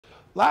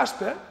Last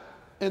bit,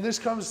 and this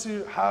comes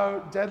to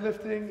how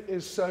deadlifting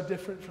is so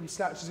different from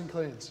snatches and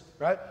cleans,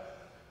 right?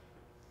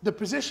 The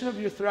position of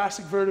your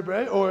thoracic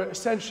vertebrae, or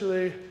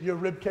essentially your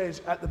rib cage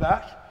at the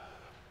back,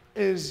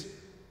 is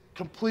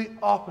complete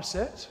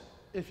opposite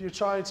if you're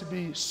trying to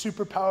be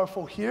super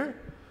powerful here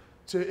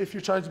to if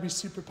you're trying to be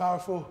super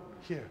powerful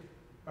here,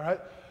 all right?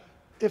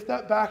 If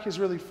that back is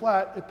really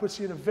flat, it puts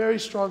you in a very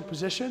strong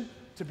position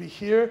to be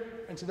here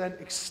and to then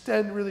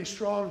extend really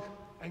strong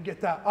and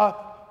get that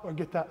up or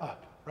get that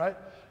up, right?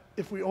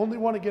 If we only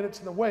want to get it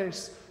to the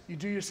waist, you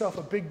do yourself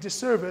a big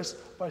disservice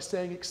by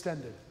staying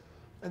extended.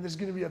 And there's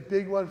going to be a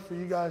big one for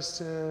you guys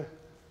to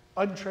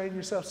untrain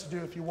yourselves to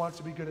do if you want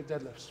to be good at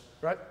deadlifts,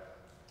 right?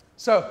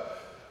 So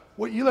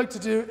what you like to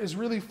do is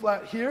really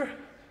flat here,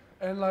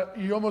 and like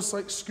you almost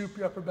like scoop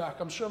your upper back.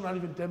 I'm sure I'm not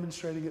even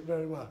demonstrating it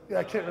very well. Yeah,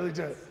 I can't really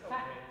do it.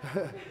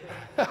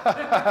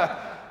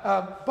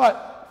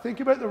 But think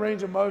about the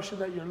range of motion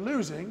that you're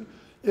losing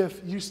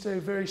if you stay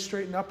very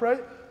straight and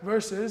upright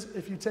versus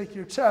if you take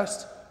your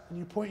chest and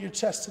you point your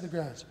chest to the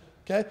ground,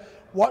 okay?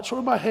 Watch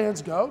where my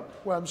hands go,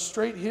 where I'm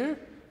straight here,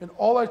 and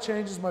all I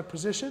change is my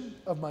position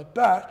of my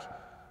back,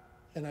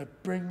 and I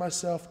bring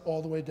myself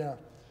all the way down,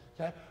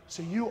 okay?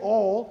 So you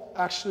all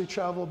actually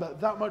travel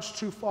about that much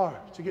too far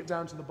to get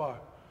down to the bar.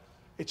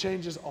 It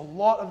changes a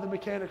lot of the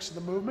mechanics of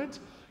the movement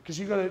because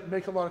you gotta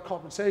make a lot of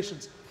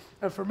compensations.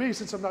 And for me,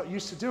 since I'm not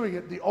used to doing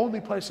it, the only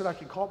place that I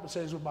can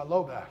compensate is with my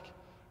low back,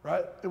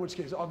 right? In which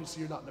case,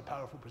 obviously, you're not in a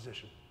powerful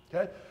position,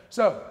 okay?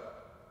 So,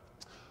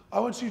 I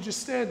want you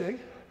just standing,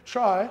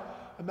 try,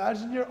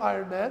 imagine you're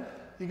Iron Man,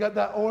 you got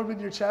that orb in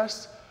your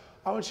chest.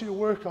 I want you to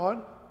work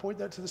on, point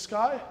that to the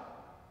sky,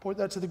 point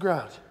that to the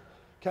ground,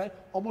 okay?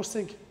 Almost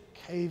think,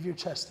 cave your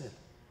chest in,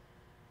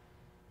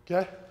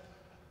 okay?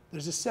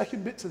 There's a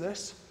second bit to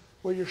this,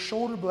 where your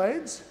shoulder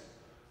blades,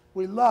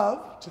 we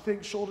love to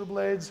think shoulder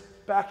blades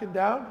back and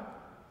down,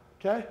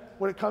 okay?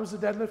 When it comes to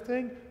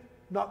deadlifting,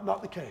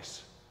 not the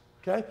case,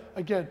 okay?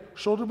 Again,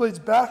 shoulder blades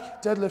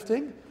back,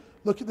 deadlifting,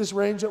 look at this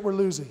range that we're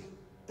losing.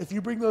 If you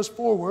bring those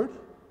forward,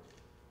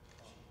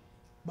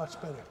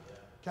 much better,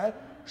 okay?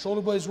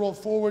 Shoulder blades roll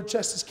forward,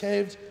 chest is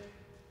caved.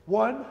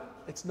 One,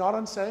 it's not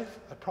unsafe,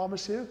 I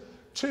promise you.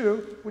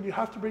 Two, when you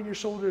have to bring your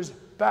shoulders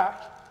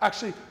back,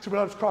 actually, to be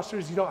honest,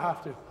 crossfitters, you don't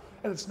have to.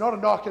 And it's not a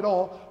knock at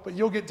all, but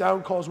you'll get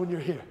down calls when you're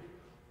here,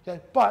 okay?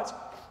 But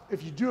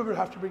if you do ever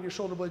have to bring your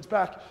shoulder blades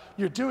back,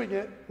 you're doing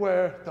it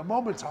where the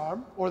moment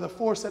arm, or the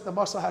force that the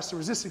muscle has to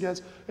resist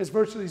against, is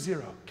virtually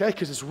zero, okay?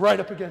 Because it's right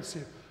up against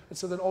you. And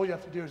so then all you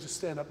have to do is just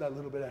stand up that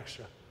little bit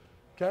extra,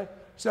 okay?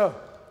 So,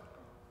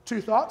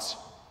 two thoughts.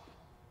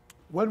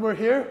 When we're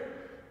here,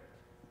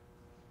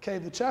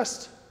 cave the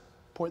chest,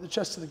 point the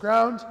chest to the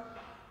ground,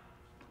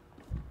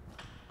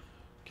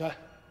 okay?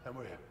 And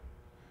we're here,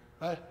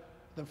 right?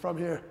 Then from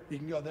here, you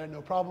can go there,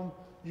 no problem.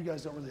 You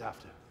guys don't really have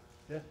to,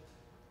 yeah?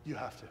 You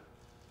have to.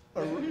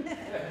 Or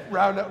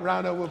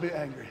Rauno will be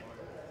angry.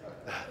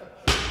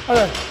 All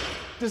right,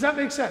 does that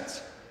make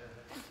sense?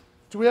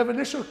 Do we have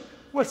initial,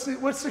 what's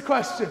the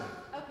question?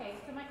 Okay,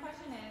 so my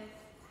question is,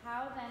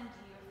 how then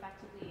do you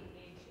effectively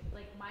engage,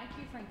 like my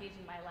cue for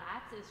engaging my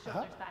lats is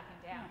shoulders back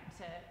and down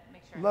to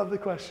make sure. Love the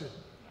question.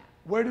 Yeah.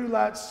 Where do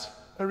lats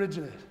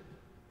originate?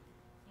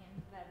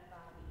 In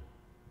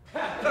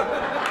the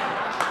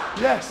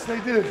body. Yes, they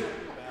do.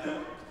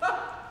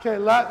 Okay,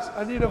 lats,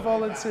 I need a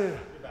volunteer.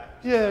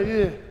 Yeah.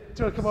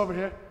 Do you want to come over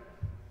here?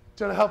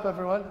 Do you want to help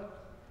everyone?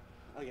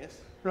 I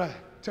guess. Right,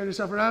 turn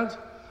yourself around.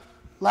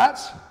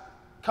 Lats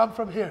come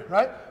from here,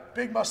 right?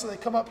 Big muscle, they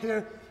come up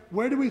here.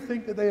 Where do we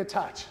think that they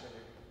attach?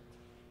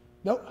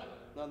 Nope.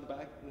 Not in the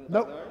back?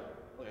 Nope.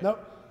 Okay. Nope.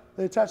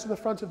 They attach to the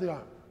front of the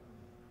arm.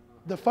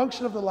 The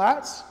function of the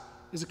lats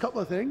is a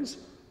couple of things.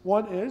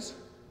 One is,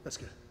 that's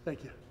good, thank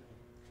you.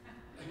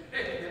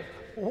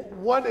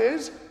 One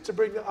is to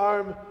bring the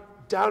arm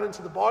down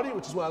into the body,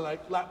 which is why I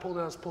like lat pull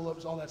downs, pull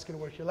ups, all that's going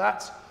to work your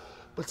lats.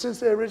 But since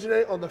they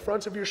originate on the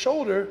front of your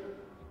shoulder,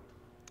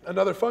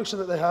 another function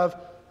that they have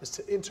is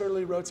to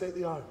internally rotate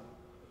the arm.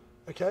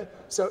 Okay?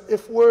 So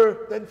if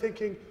we're then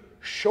thinking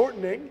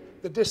shortening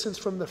the distance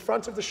from the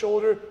front of the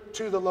shoulder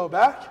to the low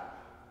back,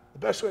 the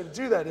best way to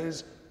do that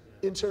is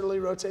internally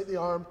rotate the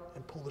arm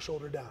and pull the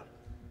shoulder down.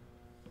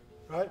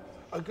 Right?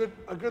 A good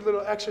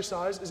little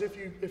exercise is if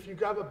you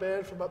grab a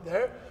band from up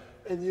there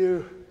and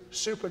you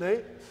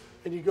supinate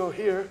and you go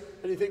here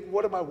and you think,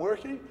 what am I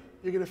working?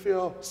 You're going to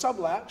feel some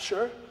lat,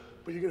 sure,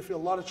 but you're going to feel a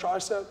lot of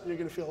tricep, you're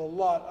going to feel a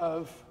lot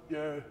of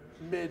your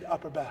mid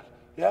upper back.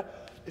 Yeah?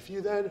 If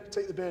you then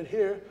take the band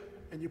here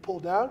and you pull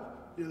down,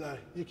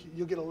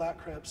 you'll get a lat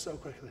cramp so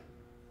quickly.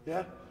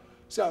 Yeah?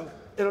 So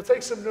it'll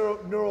take some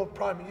neural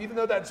priming, even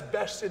though that's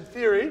best in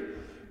theory.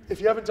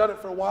 If you haven't done it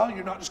for a while,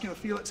 you're not just going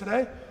to feel it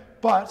today.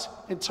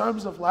 But in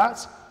terms of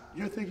lats,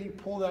 you're thinking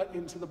pull that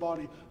into the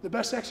body. The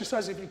best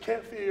exercise if you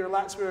can't feel your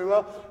lats very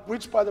well,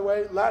 which by the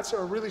way, lats are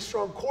a really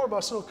strong core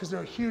muscle because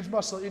they're a huge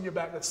muscle in your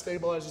back that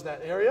stabilizes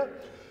that area.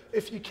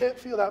 If you can't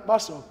feel that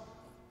muscle,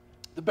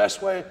 the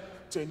best way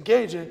to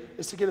engage it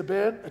is to get a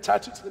band,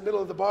 attach it to the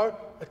middle of the bar,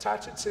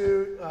 attach it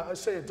to,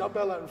 say, a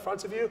dumbbell out in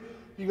front of you,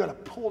 You got to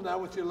pull now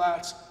with your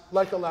lats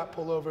like a lat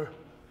pullover,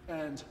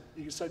 and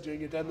you can start doing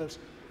your deadlifts.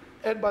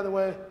 And by the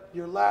way,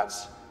 your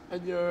lats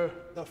and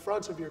the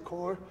front of your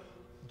core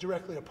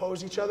directly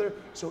oppose each other.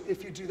 So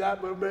if you do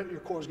that movement,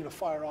 your core is going to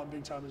fire on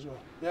big time as well.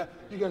 Yeah,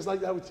 you guys like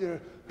that with your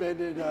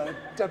banded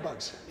dead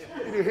bugs?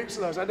 You do heaps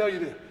of those. I know you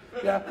do.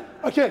 Yeah.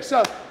 Okay,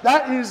 so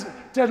that is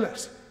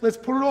deadlifts. Let's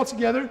put it all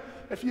together.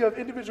 If you have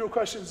individual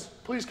questions,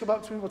 please come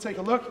up to me. We'll take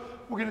a look.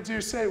 We're going to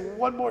do, say,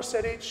 one more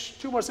set each,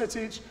 2 more sets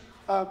each,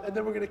 and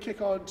then we're going to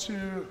kick on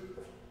to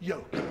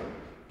yoke.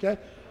 Okay.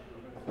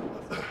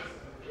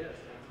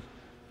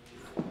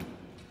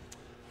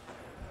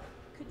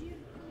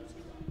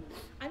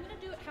 I'm going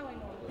to do it how I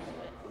normally do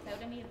it,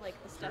 without any of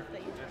like the stuff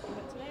that you're talking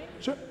about today.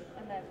 Sure.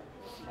 And then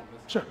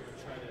Sure.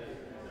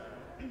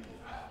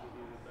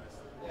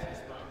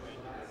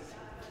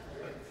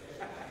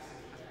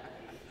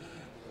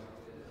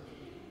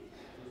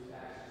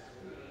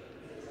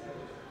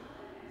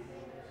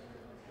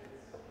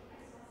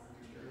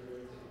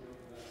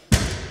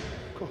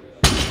 Cool.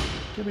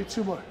 Give me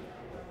 2 more.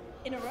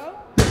 in a row?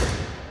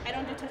 I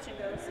don't do touch and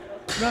goes.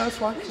 So. No, that's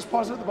fine. Just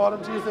pause it at the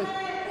bottom. Do your thing.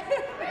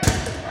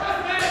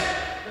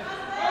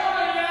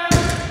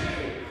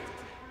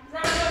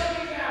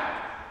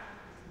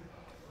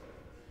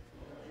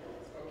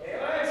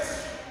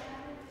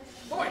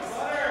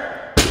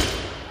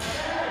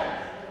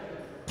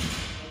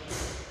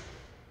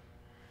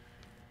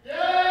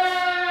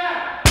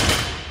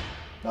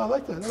 I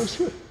like that. That was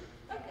good.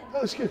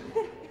 That was good.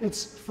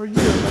 It's for you.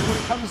 Like when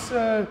it comes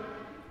to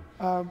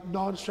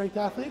non-strength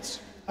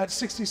athletes, at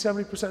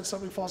 60-70%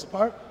 something falls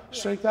apart.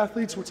 Strength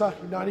athletes, we're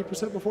talking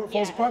 90% before it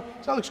falls apart.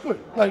 So that looks good.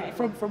 Like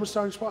from a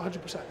starting spot,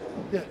 100%.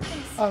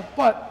 Yeah.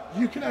 But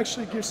you can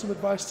actually give some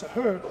advice to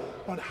her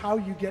on how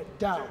you get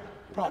down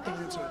properly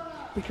into it,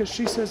 because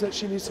she says that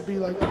she needs to be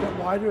like a bit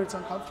wider. It's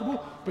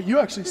uncomfortable, but you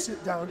actually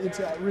sit down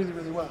into that really,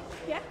 really well.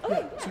 Yeah.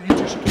 Yeah. So you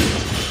just.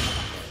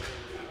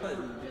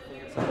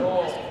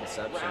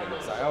 Misconception,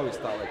 because I always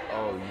thought like,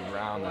 oh, you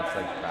round, that's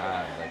like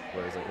bad. Like,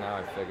 whereas like now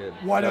I figured.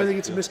 Why do I think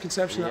it's a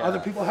misconception that other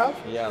people have?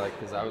 Yeah, like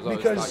because I was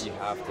always thought you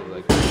have to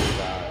like do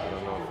that. I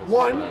don't know if it's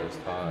what I was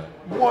taught.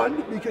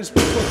 One, because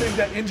people think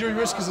that injury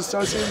risk is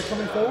associated with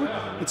coming forward.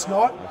 It's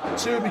not.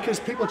 Two, because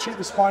people treat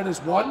the spine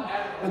as one,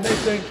 and they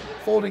think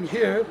folding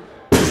here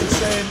is the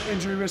same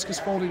injury risk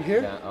as folding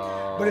here.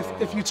 Yeah, but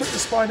if you took the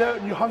spine out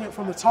and you hung it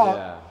from the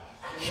top,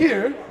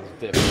 here,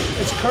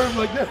 it's curved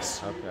like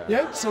this. Okay.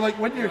 Yeah? So like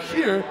when you're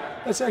here,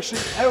 that's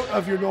actually out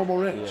of your normal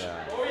range.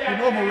 Yeah. Your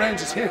normal range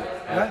is here,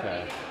 right?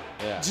 Okay.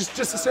 Yeah. Just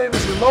the same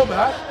as your low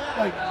back,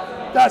 like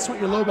that's what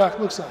your low back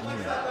looks like.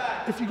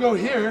 If you go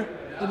here,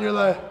 then you're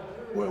like,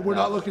 we're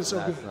not looking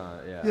so good. Not,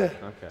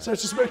 Okay. So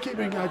it's just about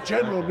keeping a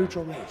general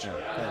neutral range.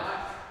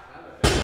 Yeah.